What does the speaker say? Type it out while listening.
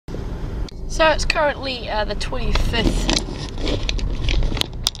So it's currently the 25th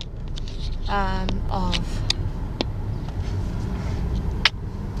of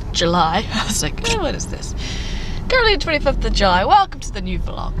July. I was like, oh, what is this? Currently the 25th of July. Welcome to the new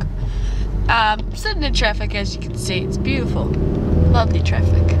vlog. Sitting in traffic, as you can see, it's beautiful. Lovely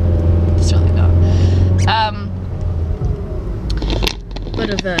traffic. It's really not.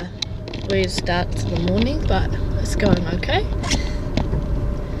 Bit of a weird start to the morning, but it's going okay.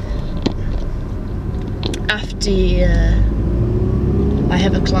 After I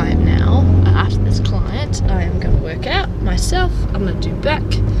have a client now, after this client, I am going to work out myself. I'm going to do back,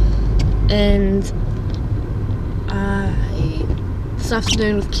 and this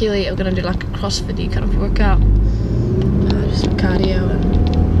afternoon with Keely, I'm going to do like a CrossFit-y kind of workout, just some cardio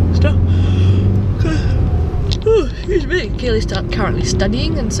and stuff. Excuse me. Keely's currently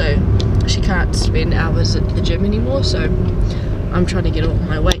studying, and so she can't spend hours at the gym anymore, so I'm trying to get all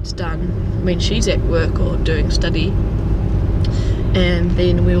my weights done when she's at work or doing study, and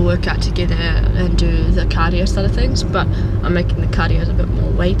then we'll work out together and do the cardio side of things. But I'm making the cardio a bit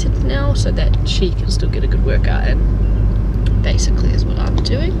more weighted now so that she can still get a good workout, and basically is what I'm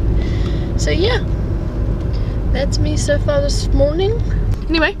doing. So yeah, that's me so far this morning.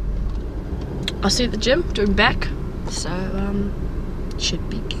 Anyway, I'll see you at the gym doing back, so should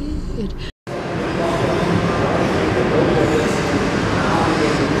be good.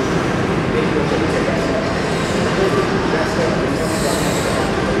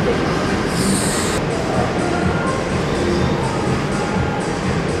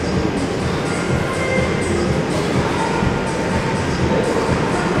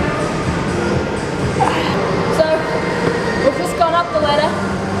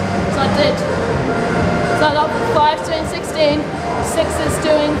 Started off with 5's doing 16, 6's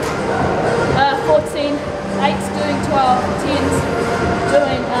doing 14, 8's doing 12, 10's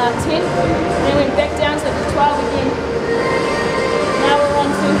doing 10. Then we went back down to the 12 again. Now we're on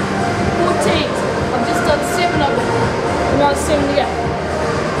to 14's. I've just done 7 of them. Another 7 to go.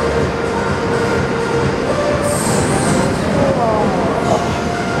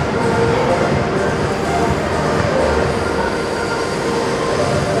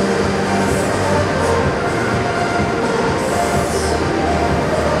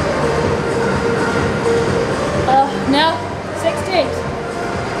 Now, 16.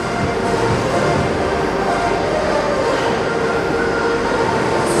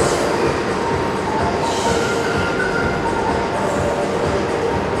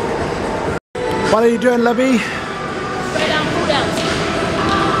 What are you doing, Libby? Straight down, pull downs.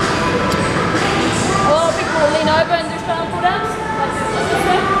 A lot of people will lean over and do straight down, pull downs. Like this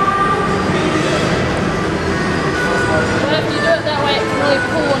way. But if you do it that way, it can really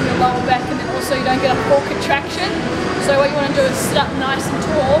pull on your lower back, and then also you don't get a full contraction. So what you want to do is sit up nice and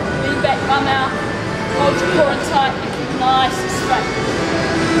tall, lean back, bum out, hold your core in tight, and keep nice and straight.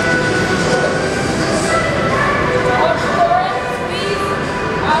 Hold your core in, squeeze,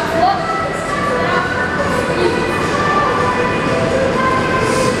 arms up, squeeze.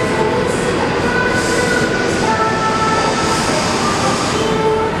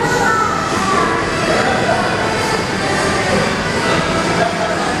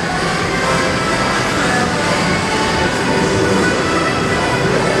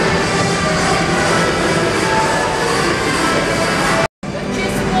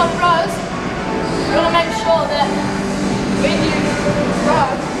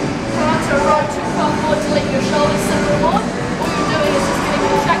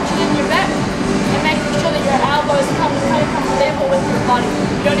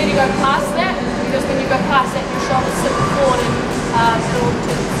 You don't need to go past that, because when you go past that, your shoulders sit forward and it'll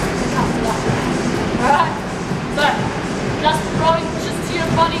come to that. Alright? So, just throwing pushes to your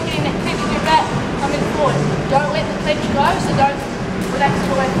body, getting that clench in your back, coming forward. Don't let the clench go, so don't relax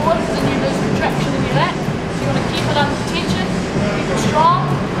all the way forward, because then you lose contraction in your lat. So you want to keep it under tension, keep it strong,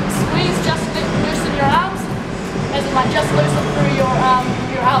 squeeze, just loosen your arms, as in like just loosen through your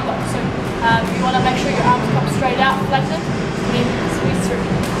elbow. So you want to make sure your arms come straight out, flatten, and then squeeze through.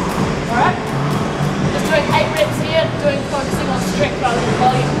 Alright? Just doing 8 reps here, focusing on strength rather than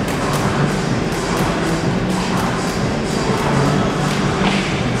volume.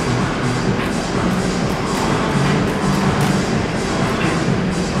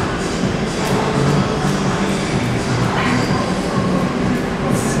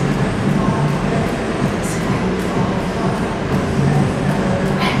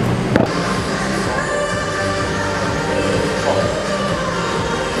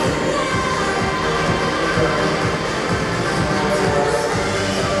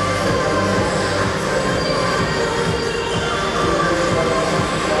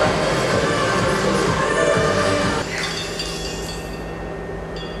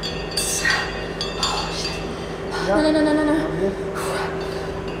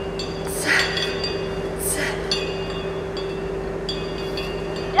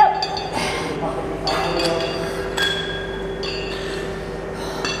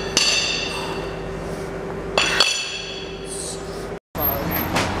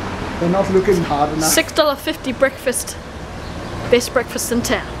 They're not looking hard enough. $6.50 breakfast. Best breakfast in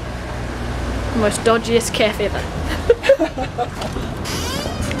town. Most dodgiest cafe ever.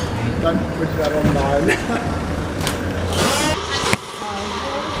 Don't put that online.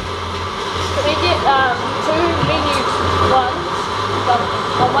 Can we get 2 menu ones?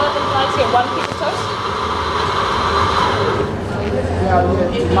 On one of them, can I just get 1 piece of toast? Yeah,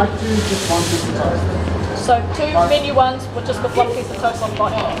 like to just 1 piece of toast. So 2 menu ones with just with 1 piece of toast on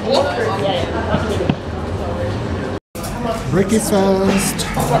bottom. Yeah. Ricky's first.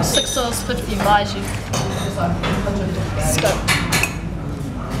 What, $6.50 buys you? Scope.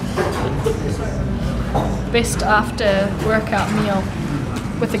 Best after workout meal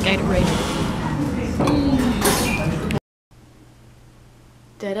with a Gatorade.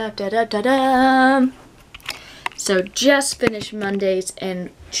 Da-da-da-da-da-da. So just finished Monday's and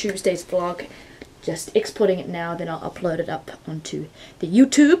Tuesday's vlog. Just exporting it now, then I'll upload it up onto the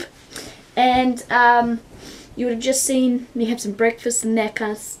YouTube. And you would have just seen me have some breakfast and that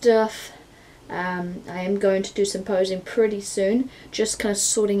kind of stuff. I am going to do some posing pretty soon, just kind of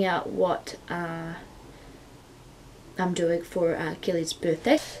sorting out what I'm doing for Kelly's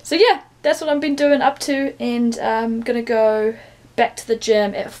birthday. So yeah, that's what I've been doing up to, and I'm gonna go back to the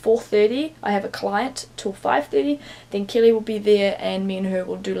gym at 4:30. I have a client till 5:30. Then Kelly will be there, and me and her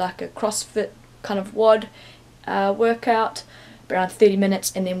will do like a CrossFit kind of WOD workout, around 30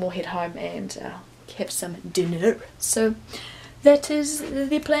 minutes, and then we'll head home and have some dinner. So that is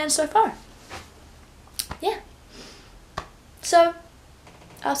the plan so far. Yeah. So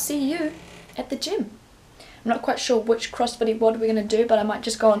I'll see you at the gym. I'm not quite sure which CrossFit WOD we're going to do, but I might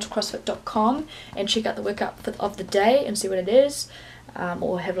just go onto CrossFit.com and check out the workout of the day and see what it is,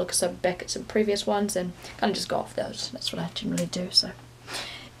 or have a look back at some previous ones and kind of just go off those. That's what I generally do. So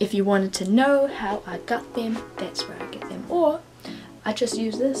if you wanted to know how I got them, that's where I get them. Or I just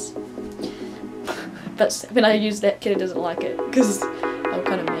use this. But when I use that, Kelly doesn't like it because I'm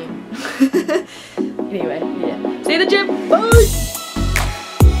kind of mean. Anyway, yeah. See you at the gym. Bye!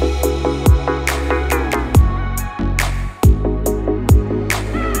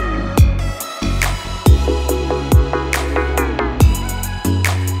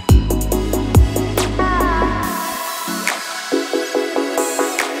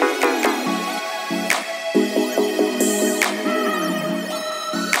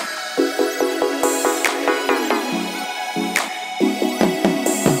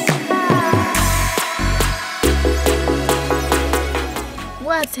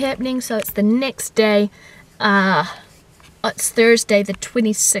 What's happening? So it's the next day. It's Thursday the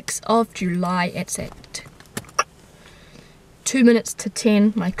 26th of July. It's at 2 minutes to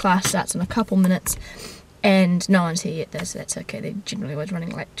 10. My class starts in a couple minutes and no one's here yet though, so that's okay. They generally was running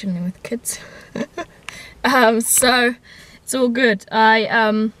late, generally with kids. So it's all good.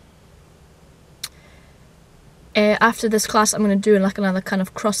 After this class I'm going to do like another kind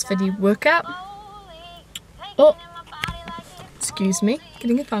of CrossFit-y workout. Oh, excuse me,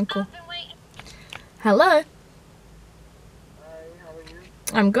 getting a phone call. Hello. Hi, how are you?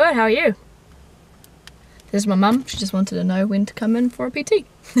 I'm good, how are you? This is my mum, she just wanted to know when to come in for a PT.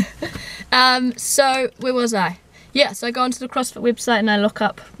 So, where was I? Yeah, so I go onto the CrossFit website and I look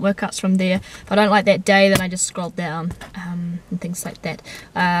up workouts from there. If I don't like that day, then I just scroll down and things like that.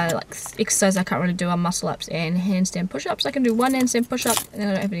 Like exercise I can't really do are muscle ups and handstand push-ups. I can do one handstand push-up and I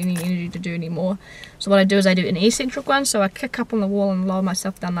don't have any energy to do anymore. So what I do is I do an eccentric one, so I kick up on the wall and lower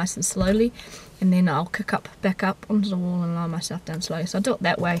myself down nice and slowly. And then I'll kick up, back up onto the wall and lower myself down slowly. So I do it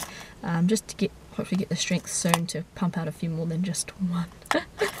that way, just to hopefully get the strength soon to pump out a few more than just one.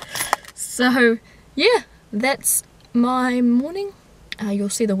 So yeah, that's my morning. You'll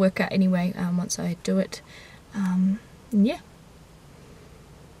see the workout anyway once I do it. Yeah.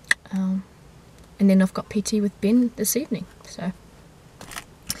 And then I've got PT with Ben this evening. So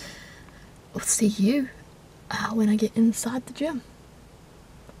I'll see you when I get inside the gym.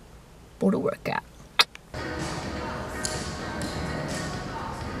 For the workout.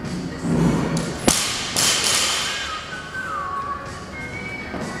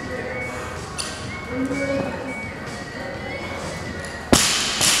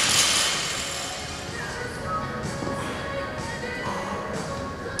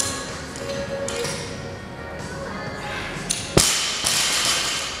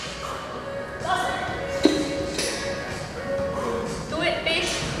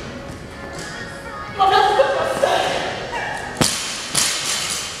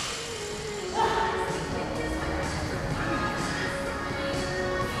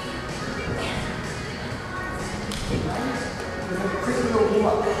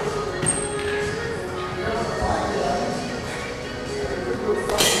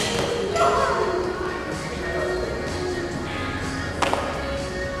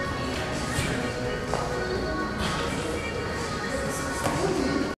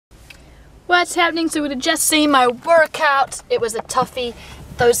 what's happening? So we've just seen my workout. It was a toughie.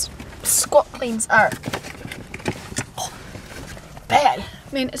 Those squat cleans are bad.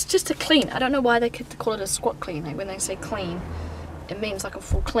 I mean, it's just a clean. I don't know why they could call it a squat clean. Like when they say clean, it means like a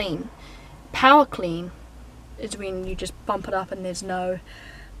full clean. Power clean is when you just bump it up and there's no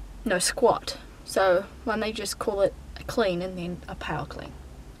squat. So when they just call it a clean and then a power clean.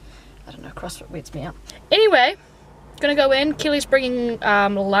 I don't know, CrossFit weirds me out. Anyway, gonna go in. Kelly's bringing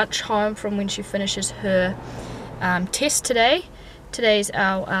lunch home from when she finishes her test today. Today's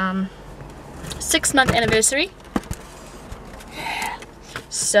our 6-month anniversary.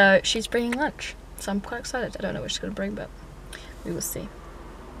 So she's bringing lunch. So I'm quite excited. I don't know what she's gonna bring, but we will see.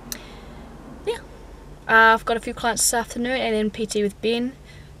 Yeah. I've got a few clients this afternoon and then PT with Ben.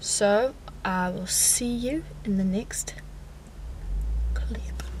 So I will see you in the next clip.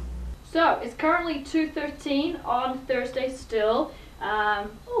 So it's currently 2:13 on Thursday still.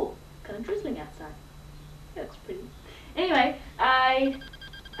 Oh, kind of drizzling outside. That looks pretty. Anyway,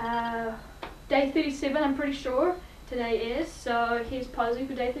 day 37 I'm pretty sure today is, so here's posing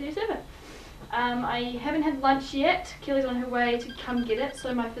for day 37. I haven't had lunch yet. Kelly's on her way to come get it,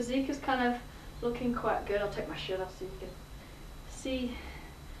 so my physique is kind of looking quite good. I'll take my shirt off so you can see.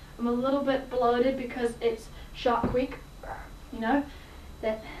 I'm a little bit bloated because it's Shark Week, you know,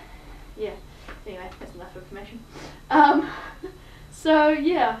 that, yeah, anyway, that's enough information. So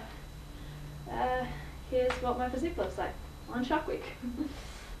yeah, here's what my physique looks like on Shark Week.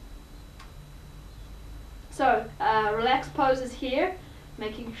 So, relaxed poses here,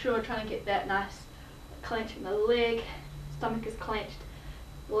 making sure, trying to get that nice clench in the leg, stomach is clenched,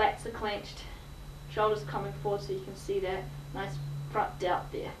 lats are clenched, shoulders coming forward so you can see that nice front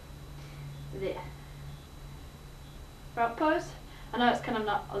delt there. There. Front pose. I know it's kind of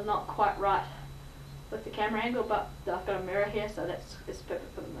not quite right with the camera angle, but I've got a mirror here, so it's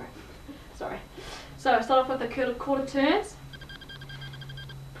perfect for the mirror. Sorry. So start off with the quarter turns.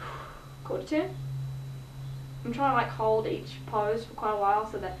 Quarter turn. I'm trying to like hold each pose for quite a while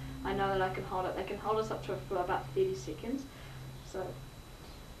so that I know that I can hold it. They can hold us up to for about 30 seconds. So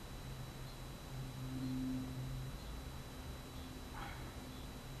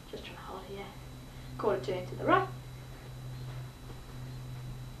just trying to hold here. Quarter turn to the right.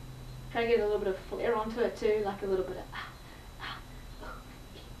 Try to get a little bit of flair onto it too, like a little bit of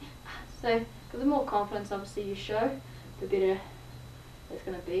So, because the more confidence obviously you show, the better it's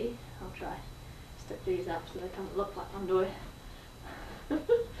going to be. I'll try stick these up so they don't look like I'm doing.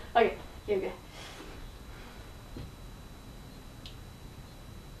 Okay, here we go.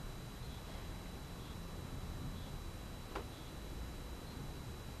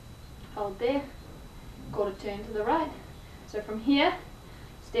 Hold there, quarter turn to the right. So from here,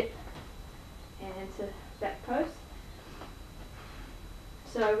 step and into back pose.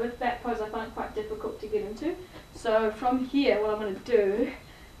 So with back pose I find it quite difficult to get into. So from here what I'm going to do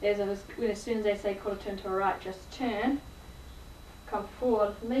is as soon as they say quarter turn to the right, just turn, come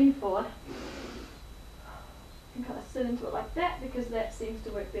forward, lean forward, and kind of sit into it like that because that seems to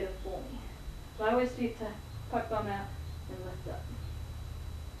work better for me. So I always need to poke bum out and lift up.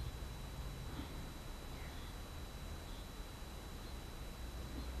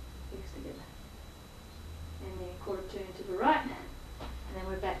 Legs together. And then quarter turn to the right, and then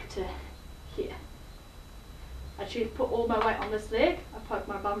we're back to here. I choose to put all my weight on this leg, I poke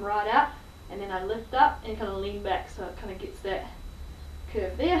my bum right out, and then I lift up and kind of lean back so it kind of gets that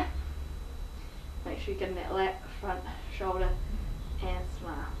curve there. Make sure you're getting that lat, front, shoulder, and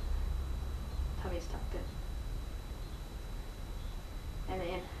smile. Tummy's tucked in. And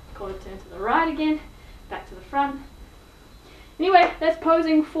then quarter turn to the right again, back to the front. Anyway, that's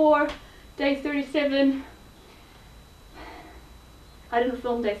posing for day 37. I didn't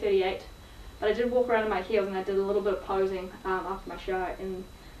film day 38. But I did walk around in my heels and I did a little bit of posing after my shower in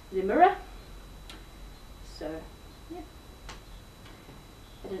the mirror. So, yeah.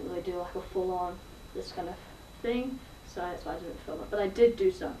 I didn't really do like a full on this kind of thing, so that's why I didn't film it. But I did do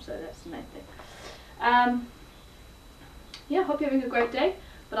some, so that's the main thing. Yeah, hope you're having a great day,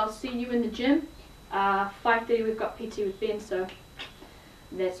 but I'll see you in the gym. 5:30 we've got PT with Ben, so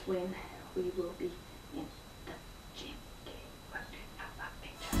that's when we will be in.